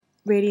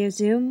Radio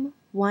Zoom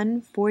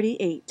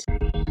 148.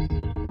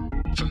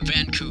 From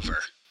Vancouver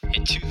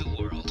into the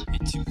world.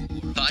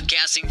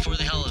 Podcasting for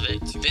the hell of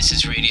it. This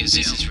is Radio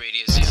Zoom. This is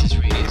Radio Zoom. This is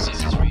Radio Zoom.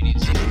 This is Radio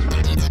Zoom.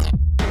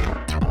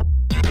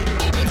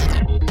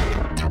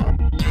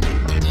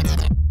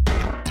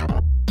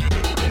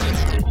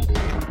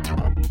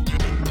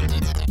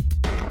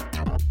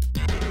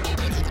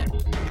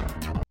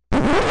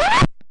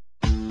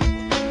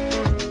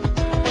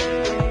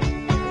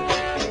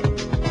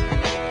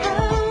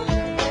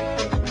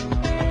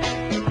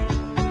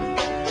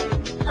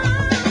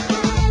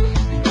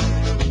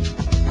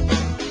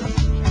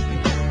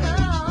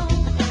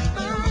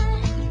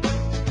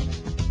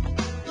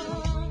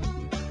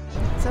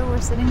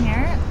 Sitting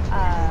here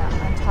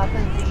on top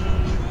of the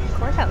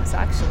courthouse,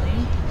 actually.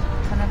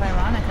 Kind of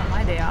ironic on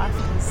my day off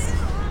because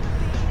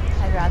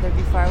I'd rather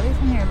be far away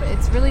from here, but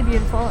it's really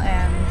beautiful.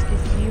 And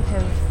if you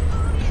have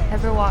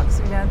ever walked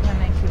through downtown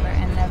Vancouver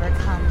and never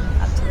come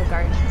up to the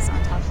gardens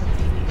on top of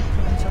the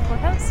provincial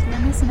courthouse, you're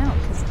missing out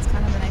because it's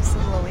kind of a nice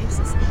little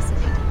oasis in the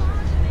city.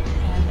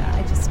 And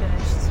I just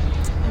finished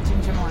a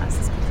ginger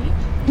molasses cookie,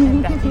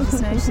 and Becky just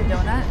finished a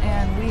donut,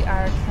 and we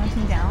are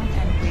counting down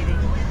and waiting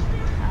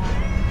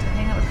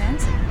with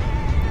Nancy.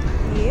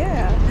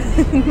 Yeah.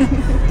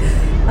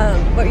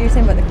 What you were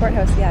saying about the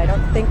courthouse, I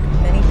don't think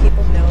many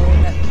people know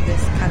that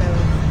this kind of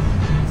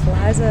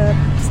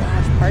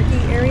plaza/parky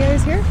area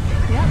is here.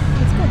 Yeah,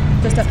 it's cool.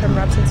 Just up from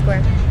Robson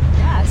Square.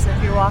 Yeah, so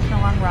if you're walking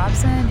along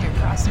Robson, you're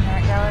crossing the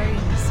art gallery,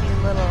 and you see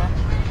a little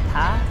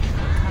path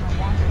that kind of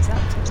wanders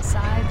up to the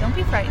side. Don't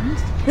be frightened.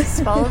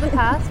 Just follow the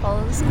path,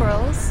 follow the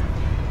squirrels,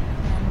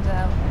 and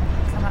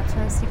come up to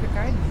our secret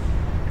garden.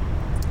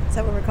 Is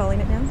that what we're calling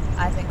it now?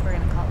 I think we're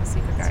going to call it the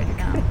secret garden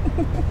now.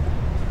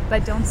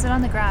 But don't sit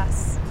on the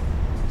grass.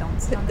 Don't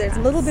sit on the grass. There's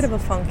a little bit of a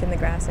funk in the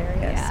grass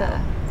area. Yeah. So,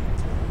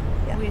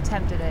 yeah. We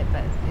attempted it,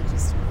 but it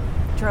just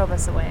drove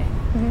us away.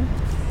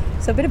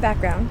 Mm-hmm. So a bit of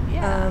background.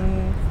 Yeah.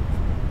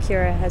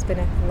 Kira has been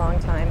a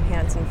long-time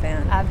Hanson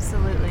fan.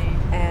 Absolutely.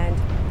 And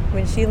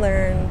when she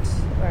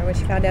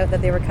found out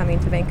that they were coming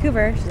to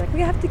Vancouver, she's like, we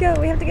have to go.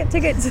 We have to get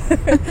tickets.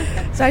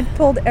 So I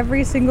pulled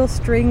every single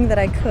string that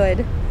I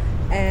could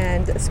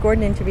and scored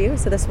an interview,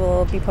 so this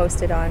will be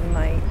posted on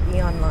my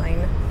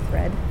eOnline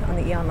thread on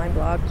the eOnline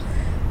blog.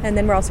 And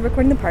then we're also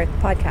recording the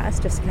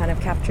podcast just to kind of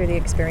capture the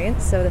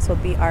experience. So this will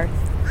be our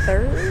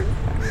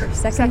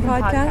second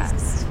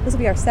podcast. This will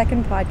be our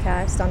second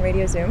podcast on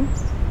Radio Zoom.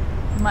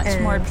 Much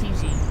more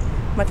PG.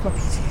 Much more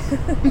PG.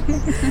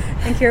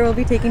 And Kira will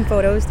be taking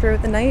photos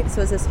throughout the night,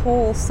 so it's this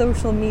whole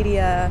social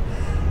media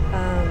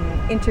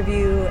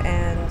interview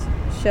and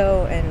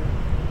show, and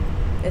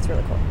it's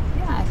really cool.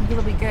 Yeah, I think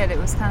it'll be good. It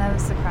was kind of a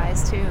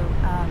surprise too,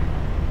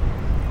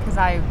 because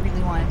I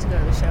really wanted to go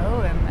to the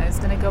show, and I was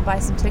going to go buy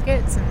some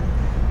tickets, and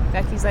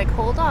Becky's like,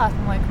 hold off.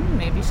 I'm like,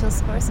 maybe she'll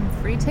score some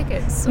free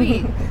tickets.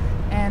 Sweet.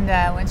 And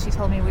when she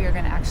told me we were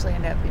going to actually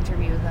end up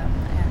interviewing them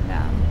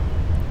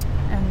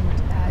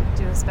and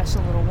do a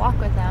special little walk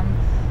with them,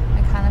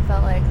 I kind of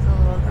felt like the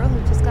little girl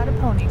who just got a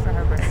pony for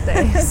her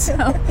birthday. So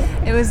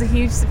it was a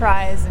huge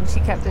surprise, and she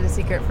kept it a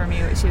secret for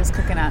me what she was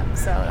cooking up,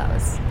 so that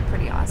was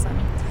pretty awesome.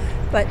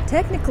 But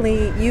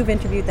technically, you've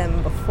interviewed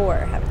them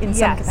before, in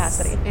some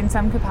capacity. In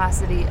some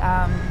capacity.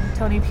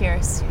 Tony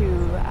Pierce,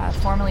 who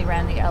formerly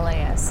ran the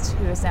LAist,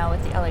 who is now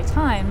with the LA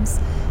Times,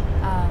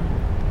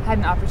 had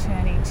an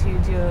opportunity to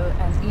do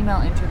an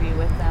email interview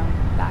with them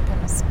back in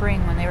the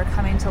spring when they were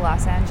coming to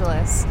Los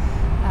Angeles.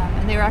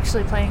 And they were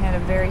actually playing at a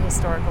very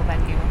historical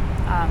venue.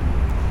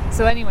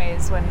 So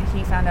anyways, when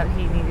he found out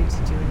he needed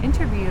to do an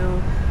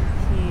interview,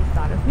 he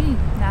thought of me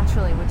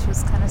naturally, which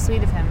was kind of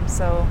sweet of him.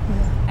 So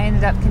I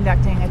ended up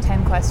conducting a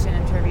 10-question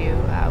interview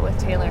with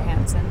Taylor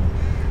Hanson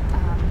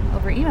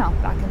over email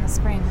back in the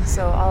spring.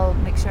 So I'll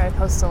make sure I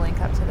post a link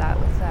up to that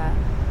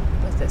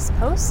with this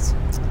post.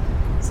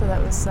 So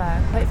that was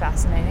quite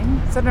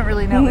fascinating. So I don't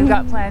really know what we've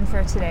got planned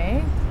for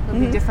today. It'll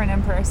be different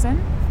in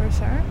person for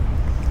sure.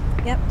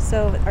 Yep.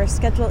 So our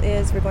schedule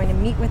is we're going to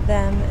meet with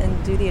them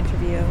and do the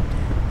interview,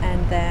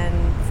 and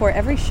then for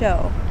every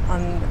show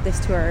on this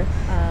tour,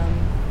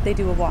 they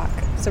do a walk.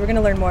 So we're going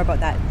to learn more about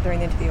that during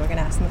the interview. We're going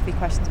to ask them a few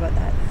questions about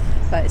that.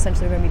 But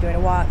essentially we're going to be doing a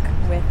walk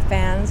with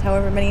fans,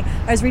 however many.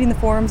 I was reading the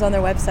forums on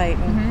their website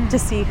and to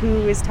see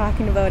who is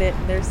talking about it.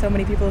 There's so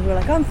many people who are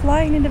like, oh, I'm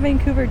flying into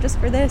Vancouver just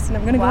for this, and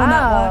I'm going to go on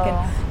that walk.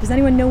 And does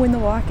anyone know when the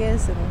walk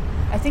is? And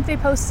I think they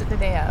post it the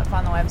day of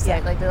on the website. Yeah.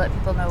 Like they let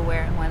people know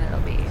where and when it'll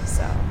be.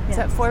 So it's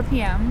at 4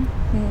 p.m.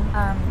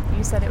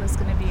 You said it was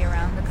going to be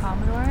around the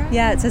Commodore?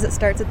 Yeah, it says it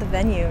starts at the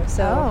venue.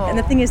 So, and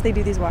the thing is, they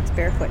do these walks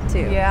barefoot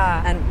too.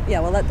 Yeah. And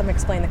we'll let them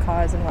explain the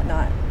cause and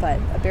whatnot. But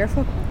a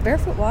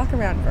barefoot walk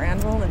around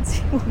Granville and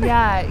see.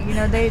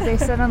 Yeah, they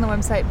said on the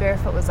website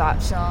barefoot was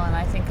optional, and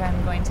I think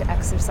I'm going to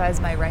exercise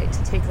my right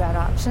to take that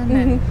option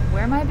and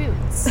wear my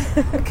boots.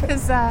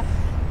 Because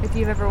if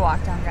you've ever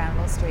walked on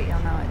Granville Street, you'll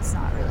know it's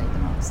not really the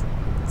most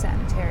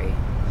sanitary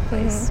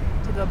place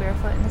to go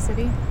barefoot in the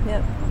city.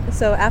 Yep.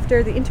 So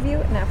after the interview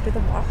and after the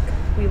walk,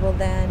 we will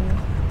then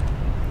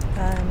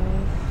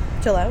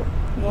chill out.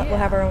 We'll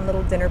have our own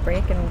little dinner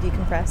break and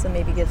decompress, and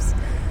maybe give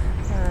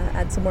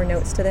add some more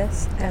notes to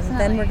this, and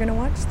then we're going to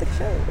watch the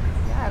show.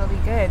 Yeah, it'll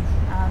be good.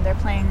 They're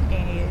playing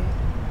a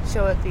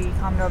show at the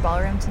Commodore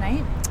Ballroom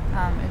tonight.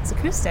 It's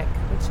acoustic,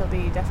 which will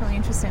be definitely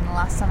interesting. The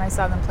last time I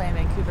saw them play in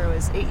Vancouver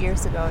was 8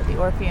 years ago at the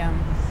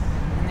Orpheum,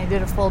 and they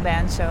did a full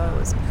band show. It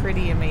was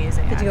pretty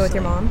amazing. Did you go with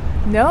your mom?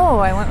 No,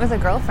 I went with a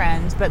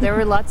girlfriend, but there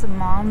were lots of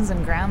moms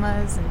and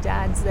grandmas and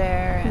dads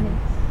there, and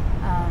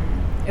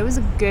it was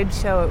a good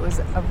show. It was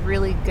a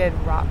really good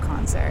rock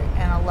concert,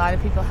 and a lot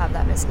of people have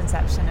that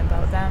misconception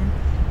about them.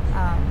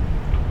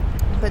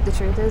 But the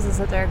truth is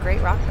that they're a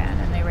great rock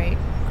band, and they write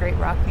great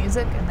rock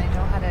music, and they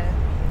know how to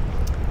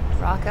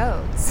rock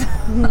out.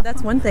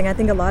 That's one thing. I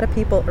think a lot of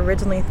people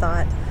originally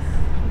thought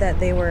that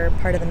they were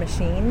part of the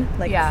machine,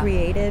 like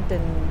created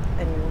and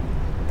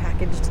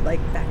packaged like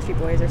Backstreet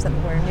Boys or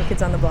something, or New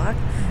Kids on the Block,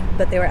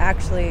 but they were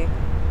actually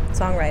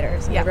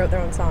songwriters. And they wrote their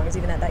own songs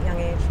even at that young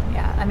age.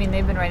 Yeah, I mean,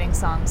 they've been writing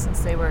songs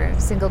since they were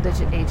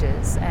single-digit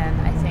ages,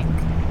 and I think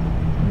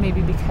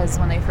maybe because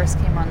when they first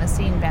came on the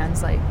scene,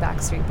 bands like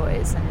Backstreet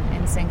Boys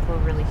and NSYNC were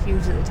really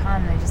huge at the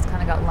time, and they just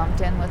kind of got lumped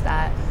in with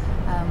that.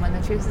 When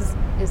the truth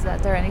is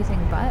that they're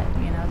anything but,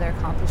 they're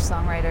accomplished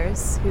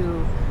songwriters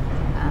who,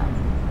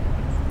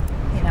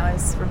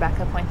 as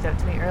Rebecca pointed out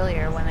to me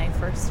earlier, when they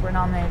first were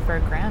nominated for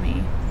a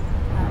Grammy,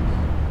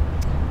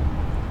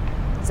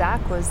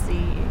 Zach was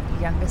the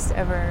youngest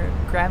ever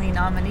Grammy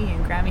nominee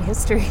in Grammy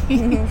history,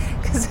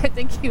 because I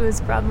think he was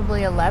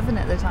probably 11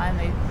 at the time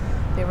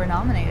they were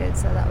nominated,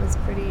 so that was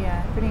pretty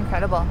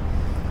incredible.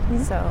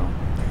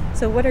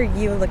 So what are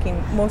you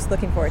most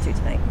looking forward to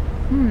tonight?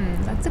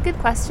 That's a good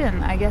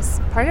question. I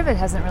guess part of it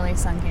hasn't really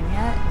sunk in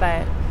yet,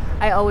 but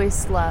I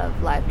always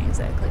love live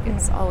music. Like,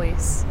 it's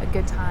always a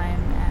good time,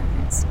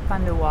 and it's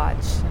fun to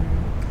watch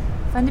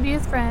and fun to be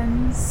with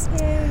friends.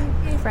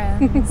 Yay,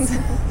 friends.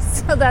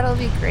 So that'll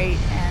be great,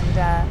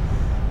 and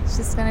it's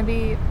just going to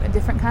be a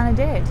different kind of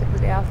day. I took the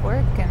day off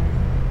work, and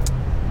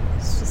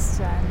it's just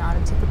not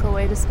a typical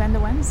way to spend a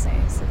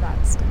Wednesday, so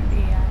that's going to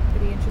be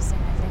pretty interesting,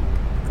 I think.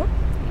 Cool.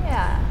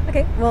 Yeah.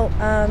 Okay, well,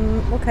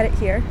 we'll cut it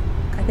here.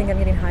 I think I'm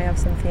getting high off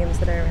some fumes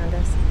that are around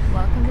us.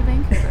 Welcome to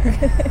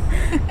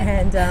Vancouver.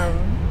 And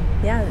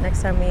the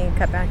next time we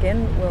cut back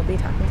in, we'll be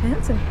talking to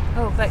Hanson.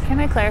 Oh, but can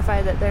I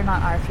clarify that they're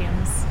not our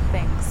fumes?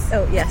 Thanks.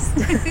 Oh, yes.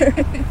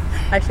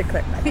 I should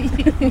clarify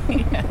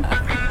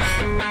that.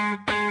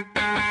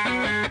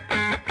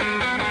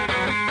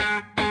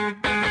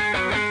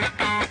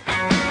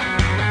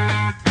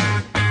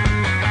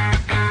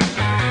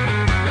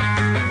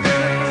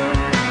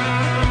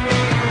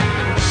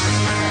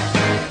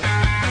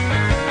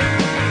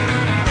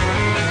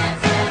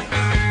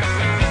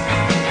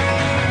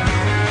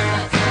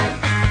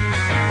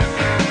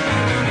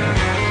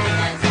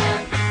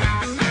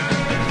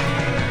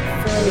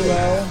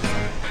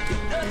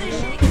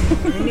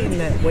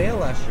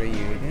 Whale after you,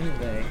 didn't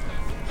they?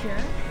 Sure.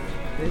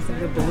 Isn't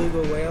the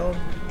beluga whale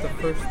the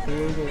first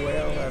beluga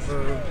whale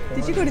ever?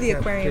 Did you go to the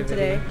aquarium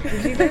today?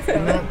 Did you guys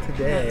go? Not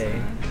today.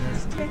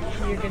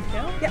 You're good to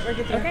go? Yeah, we're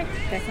good to go. Okay,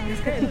 that sounds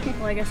good.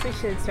 Well, I guess we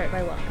should start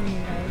by welcoming you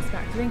guys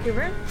back to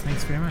Vancouver.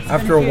 Thanks very much.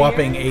 After a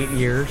whopping 8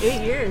 years.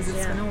 8 years,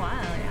 it's been a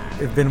while, yeah.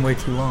 It's been way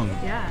too long.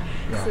 Yeah.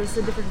 So it's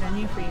a different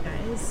venue for you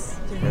guys,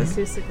 doing it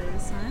acoustically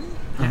this time.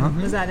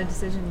 Uh-huh. Was that a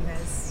decision you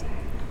guys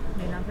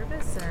made on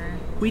purpose, or?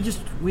 We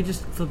just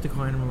flipped a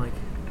coin and we're like,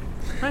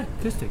 hi,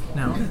 acoustic.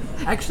 No,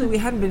 actually, we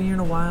hadn't been here in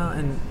a while,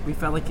 and we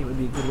felt like it would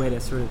be a good way to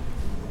sort of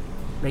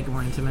make it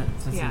more intimate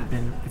since it's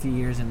been a few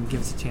years, and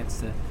give us a chance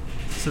to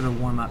sort of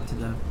warm up to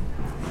the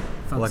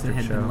folks that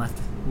had been left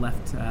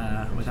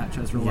without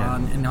shows for a while,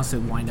 and also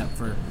wind up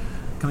for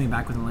coming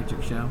back with an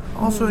electric show.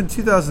 Also, in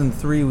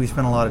 2003, we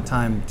spent a lot of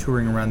time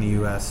touring around the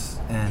U.S.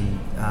 and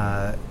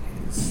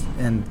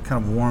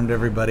kind of warmed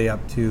everybody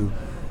up to,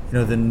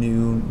 the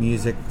new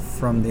music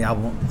from the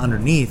album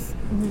Underneath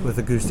with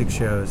acoustic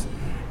shows,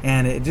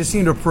 and it just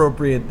seemed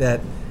appropriate that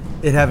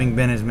it having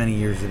been as many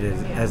years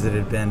as it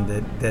had been,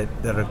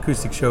 that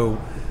acoustic show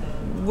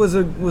was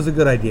a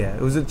good idea.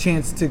 It was a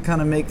chance to kind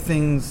of make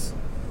things,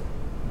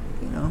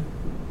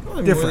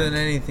 Probably different. More than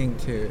anything,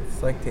 too.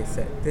 It's like they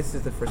said, this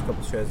is the first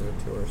couple shows of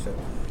a tour, so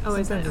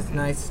sometimes it's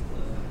nice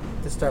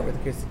to start with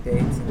acoustic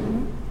dates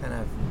and kind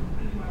of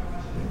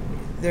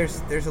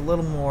there's a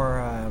little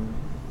more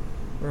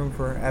room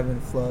for ebb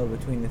and flow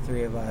between the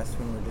three of us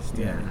when we're just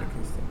doing an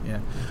acoustic. Yeah,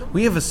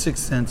 we have a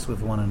sixth sense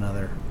with one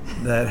another.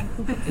 That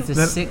it's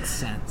a sixth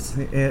sense.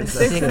 It's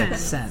a sixth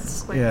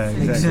sense. Yeah,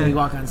 exactly. So we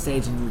walk on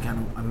stage and we kind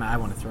of, I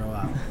want to throw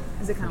up.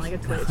 Is it kind of like a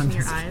twitch in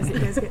your eyes that you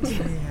guys get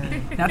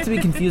to? Not to be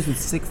confused with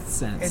sixth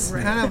sense. It's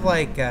kind of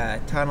like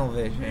tunnel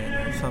vision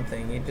or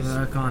something. You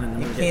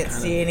just can't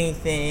see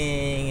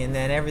anything, and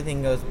then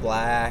everything goes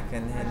black,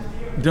 and then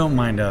don't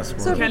mind us.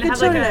 So kind of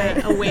have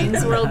like a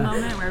Wayne's World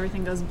moment where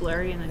everything goes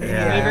blurry, and then the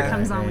waiver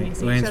comes on when you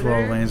see each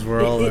other. Wayne's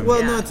World.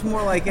 No, it's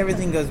more like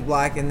everything goes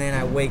black, and then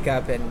I wake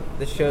up and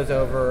the show's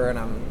over, and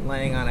I'm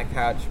laying on a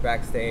couch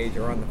backstage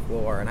or on the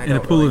floor, and I in a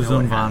pool of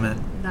zone vomit.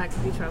 That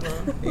could be trouble.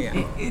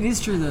 Yeah. It is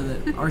true though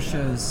that our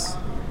shows,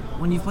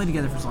 when you've played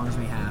together for as long as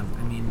we have,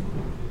 I mean,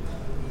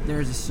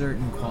 there's a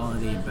certain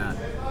quality about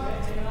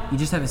you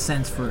just have a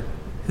sense for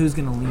who's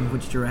going to lean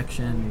which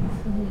direction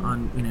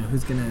on,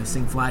 who's going to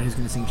sing flat, who's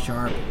going to sing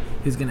sharp,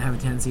 who's going to have a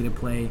tendency to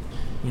play,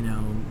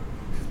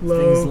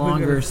 things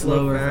longer,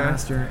 slower,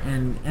 faster.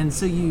 And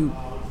so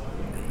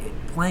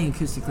playing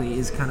acoustically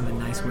is kind of a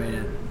nice way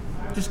to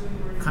just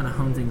kind of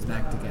hone things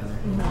back together,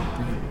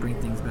 bring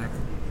things back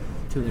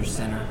to their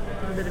center.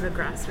 A bit of a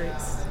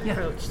grassroots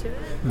approach to it.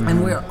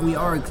 And we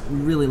are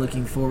really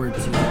looking forward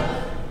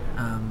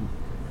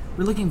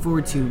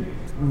to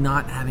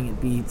not having it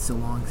be so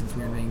long since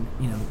we were being,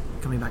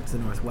 coming back to the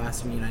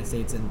Northwestern United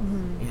States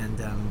and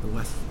the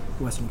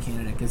Western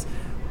Canada, because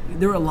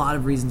there were a lot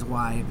of reasons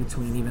why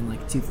between even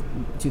like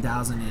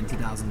 2000 and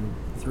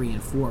 2003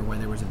 and 4 where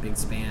there was a big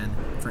span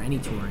for any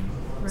touring.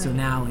 Right. So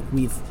now like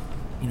we've,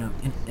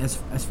 as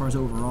far as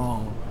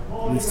overall,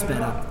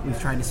 we've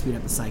tried to speed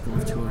up the cycle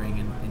of touring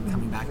and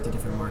coming back to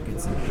different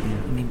markets.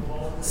 And,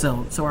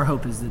 so our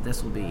hope is that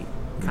this will be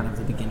kind of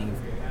the beginning of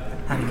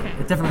having,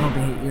 it definitely won't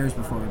be 8 years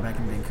before we're back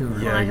in Vancouver.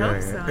 Yeah, I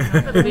hope so. I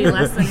hope it'll be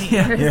less than 8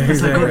 years.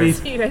 It's like it'll be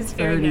You guys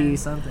 30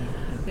 something.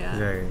 Yeah.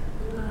 Exactly.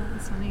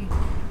 That's funny.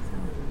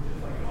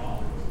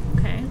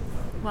 Okay.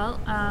 Well,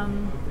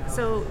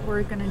 so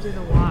we're going to do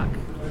the walk,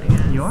 I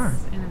guess. You are.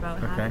 In about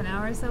half an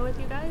hour or so with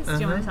you guys. Uh-huh.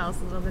 Do you want to tell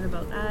us a little bit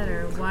about that,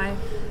 or why?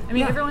 I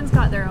mean, everyone's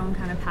got their own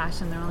kind of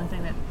passion, their own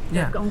thing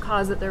their own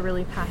cause that they're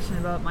really passionate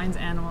about. Mine's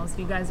animals.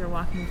 You guys are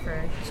walking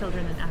for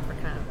children in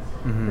Africa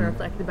who are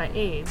affected by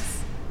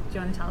AIDS. Do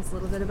you want to tell us a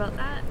little bit about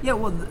that? Yeah,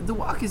 well, the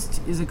walk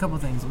is a couple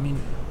things. I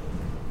mean,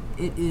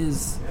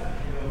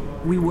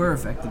 we were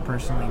affected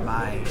personally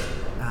by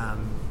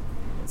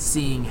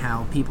seeing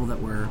how people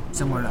that were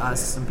similar to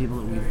us, some people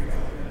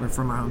that were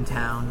from our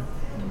hometown,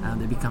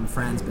 they become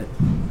friends, but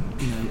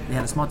they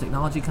had a small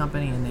technology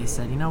company, and they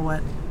said, you know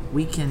what,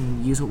 we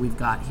can use what we've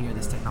got here,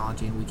 this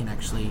technology, and we can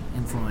actually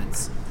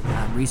influence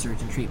research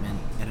and treatment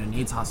at an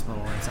AIDS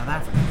hospital in South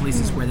Africa,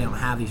 places where they don't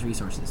have these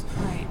resources.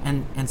 Right.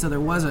 And so there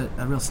was a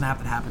real snap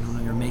that happened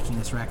when we were making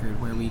this record,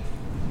 where we,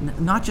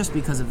 not just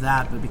because of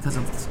that, but because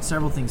of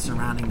several things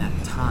surrounding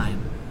that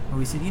time, where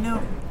we said,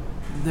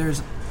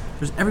 there's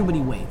everybody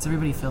waits.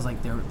 Everybody feels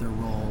like their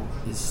role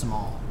is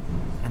small,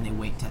 and they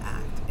wait to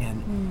act.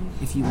 And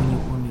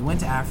when we went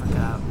to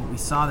Africa, what we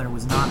saw there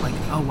was not like,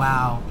 oh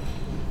wow,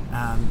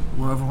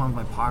 we're overwhelmed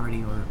by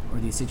poverty or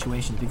these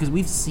situations, because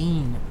we've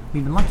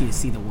been lucky to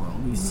see the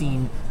world. We've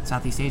seen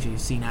Southeast Asia, we've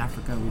seen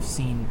Africa, we've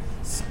seen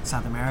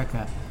South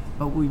America.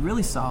 But what we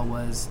really saw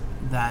was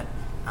that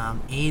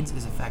AIDS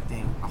is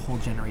affecting a whole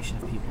generation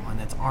of people, and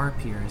that's our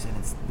peers and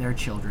it's their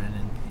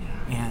children,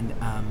 and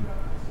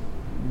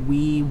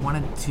we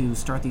wanted to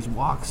start these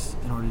walks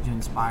in order to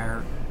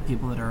inspire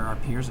people that are our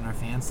peers and our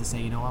fans to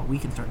say, you know what, we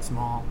can start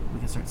small, we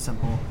can start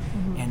simple,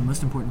 and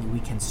most importantly, we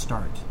can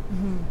start.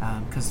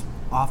 Because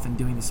often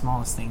doing the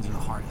smallest things are the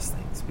hardest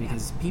things,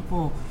 because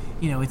people,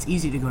 it's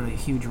easy to go to a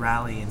huge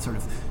rally and sort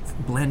of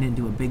blend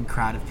into a big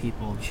crowd of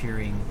people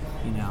cheering,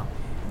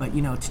 but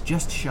to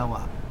just show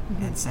up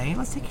and say, hey,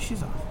 let's take your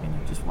shoes off,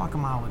 just walk a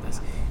mile with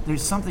us.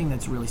 There's something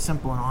that's really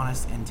simple and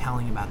honest and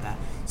telling about that.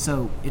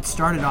 So it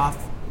started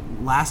off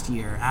last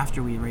year,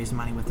 after we raised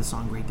money with the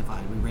song Great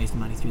Divide. We raised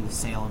money through the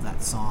sale of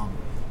that song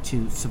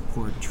to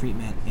support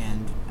treatment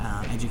and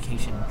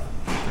education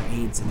for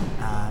AIDS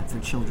and for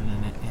children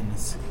in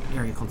this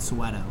area called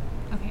Soweto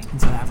in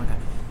South Africa.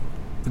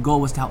 The goal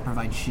was to help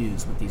provide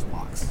shoes with these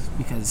walks,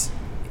 because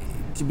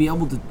to be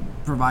able to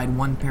provide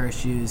one pair of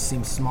shoes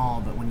seems small,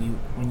 but when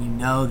you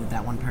know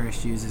that one pair of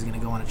shoes is going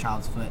to go on a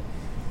child's foot,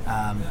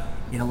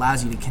 it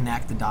allows you to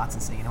connect the dots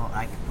and say,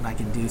 what I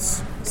can do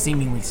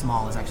seemingly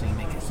small is actually going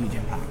to make a huge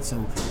impact.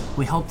 So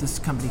we helped this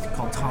company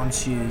called Tom's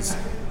Shoes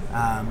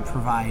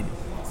provide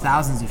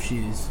thousands of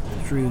shoes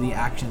through the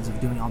actions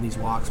of doing all these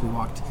walks.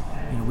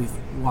 We've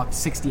walked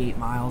 68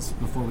 miles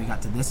before we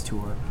got to this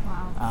tour.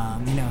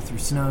 Wow. Through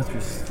snow,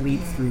 through sleet,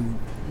 through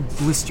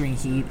blistering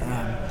heat.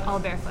 All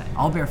barefoot.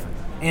 All barefoot.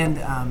 And,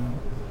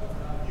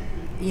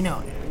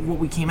 what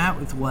we came out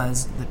with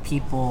was that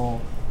people...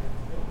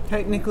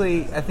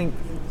 Technically, I think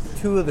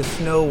 2 of the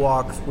snow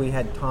walks we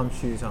had Tom's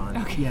shoes on.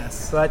 Okay.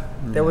 Yes. But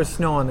there was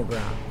snow on the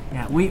ground.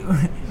 Yeah, we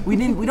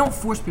don't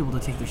force people to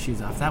take their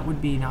shoes off. That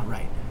would be not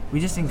right. We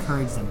just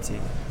encourage them to.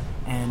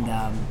 And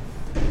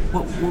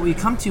what we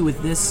come to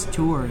with this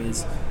tour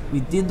is we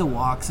did the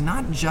walks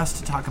not just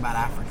to talk about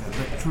Africa,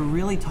 but to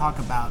really talk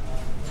about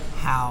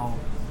how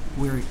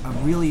we're a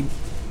really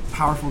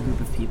powerful group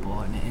of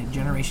people, and a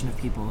generation of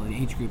people, an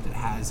age group that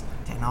has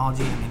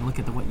technology. Look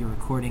at what you're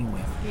recording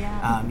with.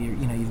 Yeah.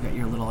 You've got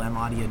your little M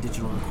Audio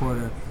digital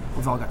recorder.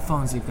 We've all got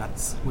phones. We've got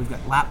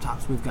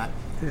laptops. We've got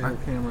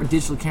our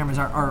digital cameras.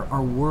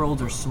 Our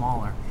worlds are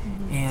smaller,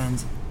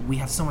 and we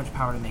have so much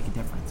power to make a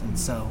difference. And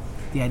so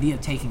the idea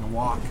of taking a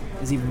walk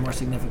is even more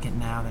significant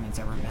now than it's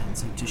ever been.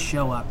 So to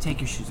show up, take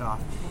your shoes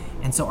off.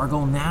 And so our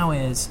goal now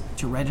is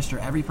to register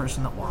every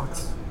person that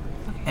walks,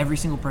 every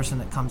single person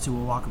that comes to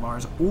a walk of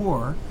ours,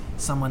 or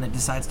someone that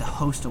decides to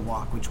host a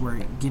walk, which we're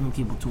giving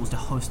people tools to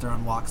host their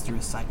own walks through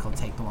a site called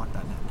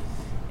TakeTheWalk.net.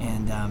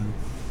 And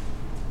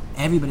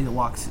everybody that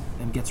walks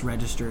and gets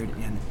registered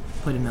and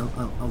put in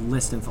a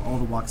list of all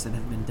the walks that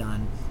have been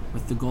done,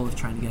 with the goal of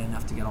trying to get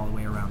enough to get all the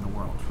way around the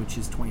world, which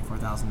is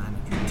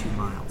 24,902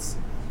 miles.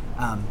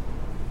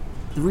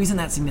 The reason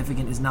that's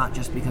significant is not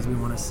just because we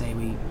want to say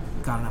we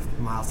got enough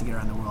miles to get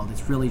around the world.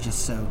 It's really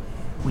just so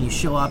when you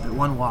show up at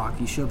one walk,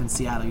 you show up in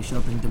Seattle, you show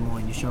up in Des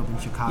Moines, you show up in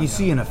Chicago. You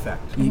see an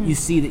effect. You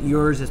see that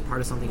yours is part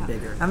of something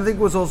bigger. And I think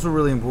what's also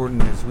really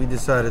important is we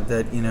decided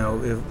that,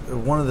 if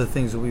one of the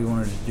things that we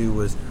wanted to do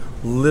was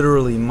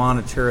literally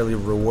monetarily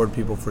reward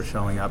people for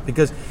showing up,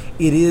 because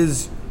it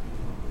is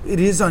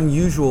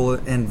unusual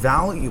and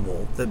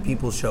valuable that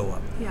people show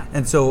up. Yeah.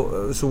 And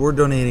so we're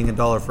donating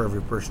 $1 for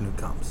every person who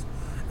comes.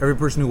 Every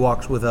person who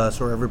walks with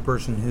us, or every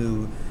person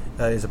who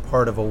is a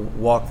part of a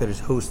walk that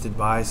is hosted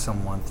by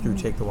someone through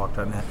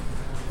TakeTheWalk.net.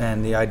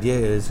 And the idea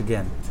is,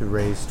 again, to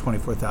raise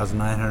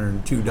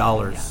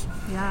 $24,902.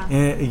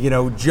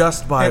 Yeah.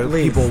 Just by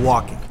people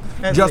walking.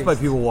 By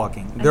people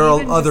walking. And there are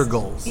even other just,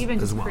 goals even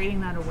as just well.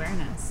 creating that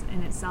awareness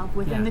in itself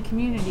within the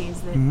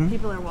communities that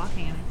people are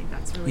walking in. I think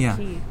that's really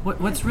key.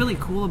 What's really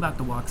cool about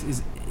the walks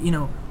is,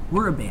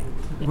 we're a band.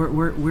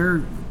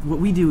 We're what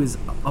we do is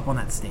up on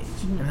that stage,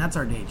 and that's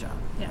our day job.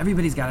 Yeah.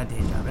 Everybody's got a day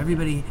job.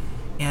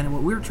 And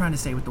what we're trying to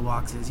say with the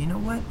walks is, you know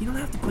what? You don't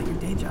have to quit your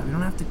day job. You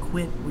don't have to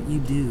quit what you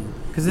do.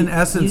 Because in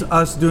essence,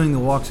 us doing the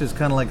walks is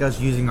kind of like us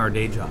using our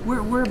day job.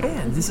 We're a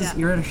band.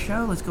 You're at a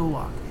show. Let's go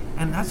walk.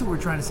 And that's what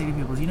we're trying to say to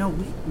people is,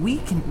 we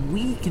can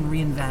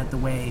reinvent the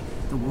way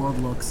the world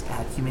looks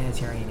at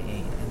humanitarian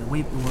aid and the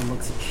way the world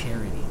looks at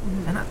charity,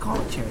 and not call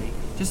it charity.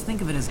 Just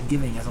think of it as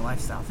giving as a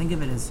lifestyle. Think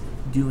of it as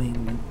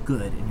doing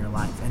good in your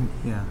life. And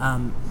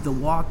the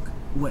walk,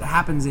 what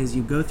happens is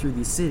you go through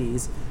these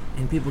cities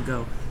and people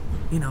go,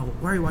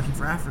 why are you walking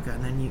for Africa?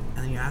 And then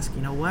you ask,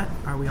 what?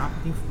 Are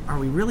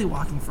we really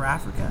walking for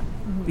Africa?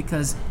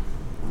 Because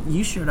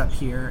you showed up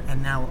here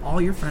and now all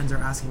your friends are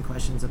asking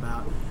questions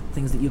about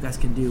things that you guys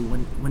can do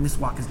when this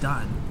walk is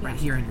done right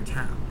here in your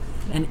town.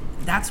 And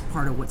that's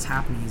part of what's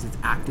happening is it's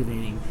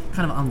activating,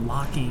 kind of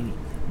unlocking,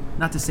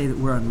 not to say that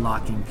we're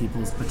unlocking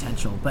people's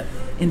potential, but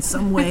in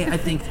some way I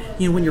think,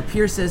 when your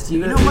peer says to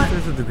you,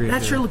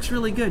 that sure looks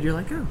really good, you're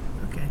like, oh,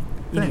 okay.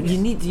 You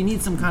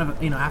need some kind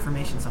of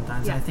affirmation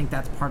sometimes, and I think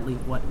that's partly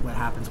what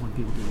happens when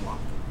people do the walk.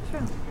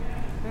 True.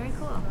 Very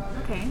cool.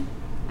 Okay.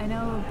 I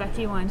know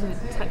Becky wanted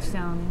to touch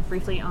down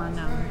briefly on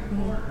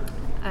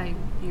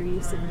your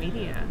use of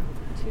media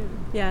too.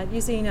 Yeah,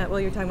 using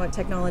you're talking about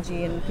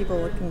technology, and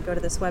people can go to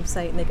this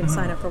website and they can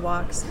sign up for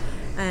walks.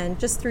 And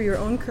just through your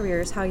own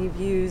careers, how you've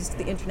used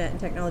the internet and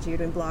technology, you're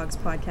doing blogs,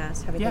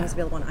 podcasts, having things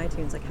available on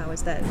iTunes. Like, how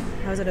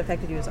has it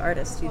affected you as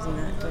artists using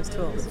those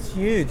tools? It's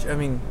huge. I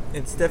mean,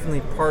 it's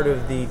definitely part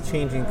of the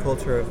changing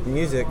culture of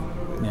music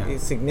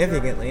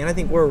significantly. And I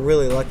think we're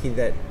really lucky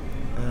that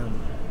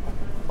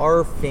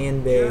our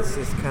fan base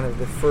is kind of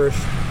the first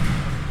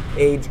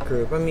age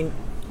group. I mean,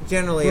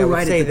 generally I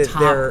would say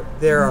that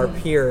there are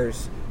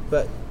peers,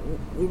 but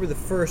we were the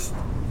first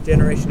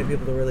generation of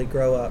people to really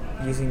grow up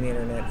using the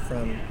internet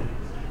from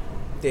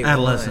day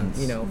adolescence.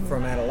 One,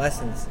 from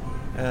adolescence,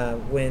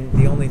 when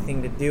the only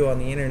thing to do on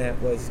the internet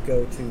was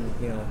go to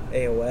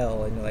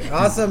AOL, and you're like,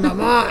 awesome,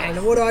 I'm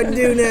on. What do I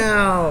do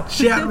now?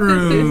 Chat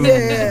room.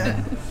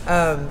 Yeah.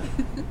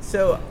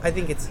 So I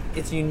think it's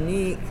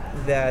unique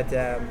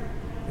that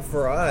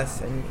for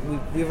us, and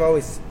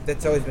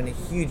that's always been a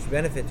huge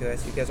benefit to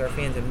us, because our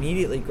fans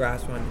immediately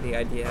grasp onto the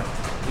idea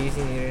of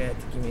using the internet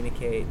to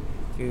communicate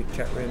through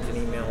chat rooms and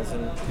emails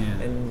and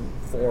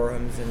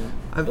forums and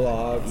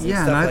blogs and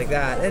stuff like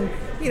that. And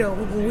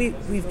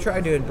we've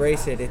tried to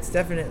embrace it. It's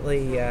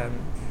definitely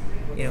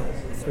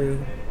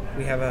through,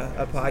 we have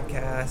a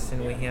podcast,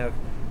 and we have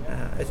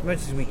as much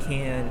as we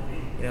can,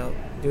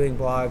 doing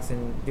blogs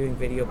and doing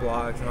video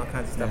blogs and all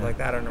kinds of stuff like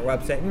that on our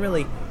website, and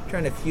really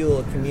trying to fuel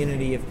a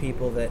community of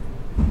people that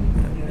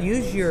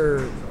use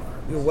your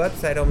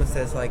website almost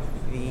as like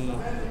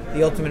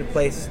the ultimate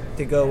place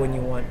to go when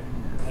you want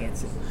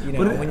answers.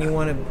 When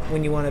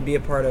you want to be a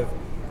part of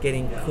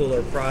getting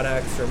cooler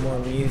products or more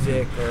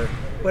music or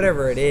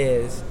whatever it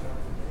is,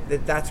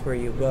 that's where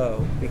you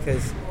go,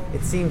 because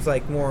it seems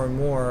like more and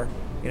more,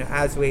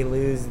 as we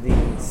lose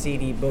the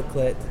CD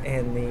booklet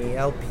and the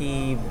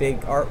LP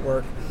big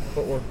artwork,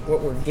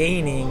 what we're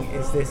gaining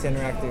is this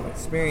interactive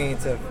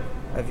experience of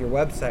your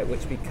website,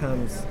 which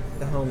becomes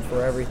the home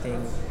for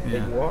everything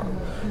that you are.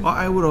 Well,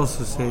 I would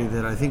also say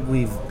that I think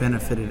we've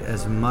benefited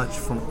as much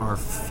from our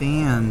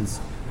fans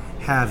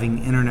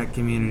having internet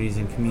communities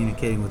and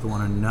communicating with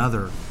one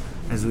another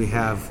as we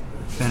have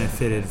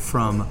benefited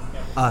from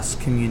us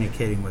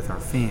communicating with our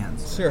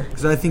fans. Sure.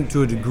 Because I think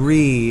to a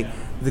degree,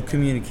 the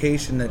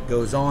communication that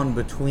goes on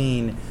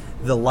between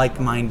the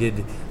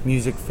like-minded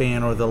music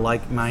fan or the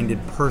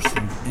like-minded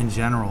person in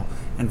general,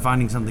 and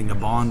finding something to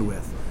bond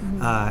with,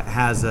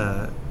 has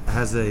a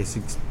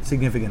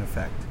significant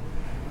effect,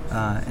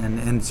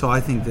 and so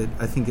I think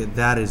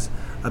that is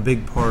a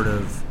big part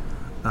of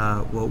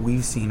what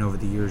we've seen over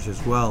the years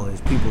as well, is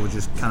people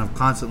just kind of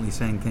constantly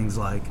saying things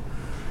like,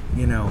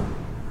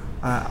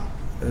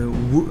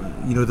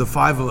 the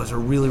five of us are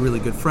really, really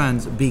good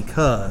friends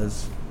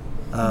because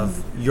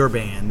of your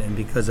band and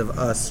because of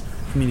us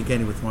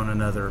communicating with one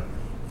another,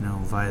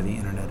 via the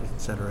internet,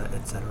 etc.,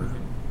 etc.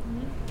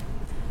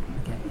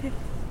 Okay.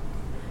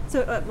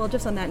 So, well,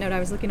 just on that note, I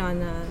was looking on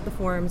the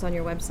forums on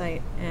your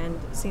website and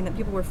seeing that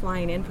people were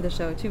flying in for the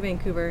show to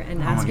Vancouver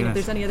and Oh my asking if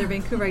goodness. there's any other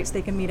Vancouverites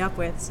they can meet up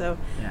with. So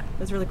Yeah. it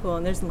was really cool.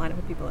 And there's a lineup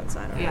of people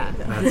outside already. Yeah.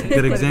 That's a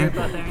good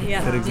example. out there.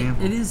 Yeah. Good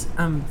example. It is.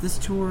 This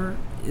tour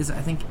is,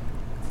 I think,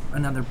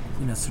 another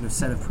sort of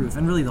set of proof,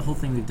 and really the whole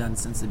thing we've done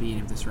since the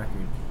beginning of this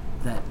record,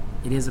 that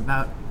it is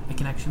about a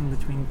connection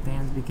between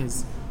fans,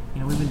 because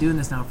we've been doing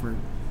this now for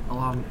a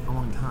long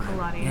time. A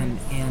lot of years.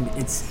 And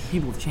it's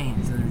people have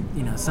changed,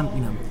 and some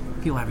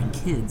people having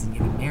kids and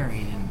getting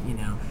married,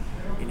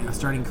 and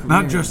starting careers.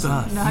 Not just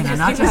us. Not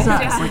just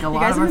us. Yeah. Like a You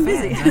lot guys of our have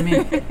been fans. I mean,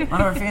 a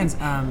lot of our fans.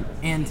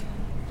 And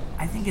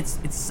I think it's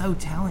so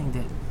telling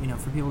that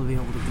for people to be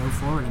able to go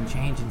forward and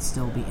change and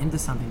still be into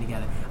something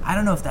together. I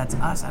don't know if that's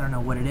us. I don't know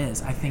what it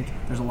is. I think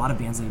there's a lot of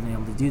bands that have been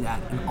able to do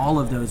that, and all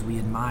of those we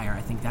admire.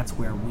 I think that's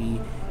where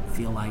we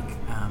feel like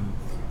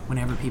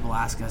whenever people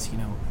ask us,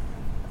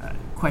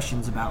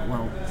 questions about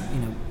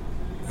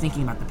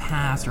thinking about the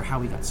past or how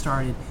we got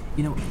started,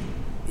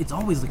 it's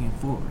always looking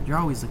forward. You're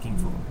always looking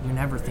forward. You're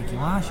never thinking,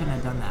 well, I shouldn't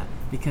have done that,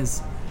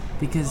 because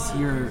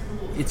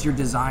it's your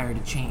desire to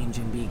change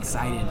and be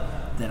excited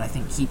that I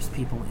think keeps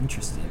people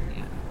interested.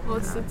 Yeah. Well,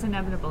 it's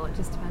inevitable. It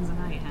just depends on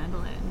how you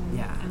handle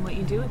it and what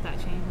you do with that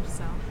change.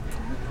 So,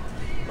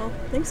 Well,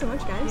 thanks so much,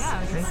 guys. yeah,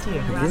 we're just Thank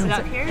you. gonna wrap it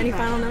up here. Any but-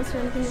 final notes or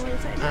anything you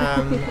want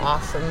to say?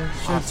 Awesome.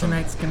 Show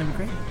tonight's gonna be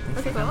great. Thanks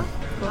Okay, for coming.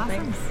 cool. Awesome.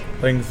 Thanks.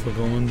 Thanks for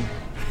going.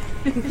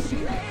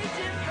 Crazy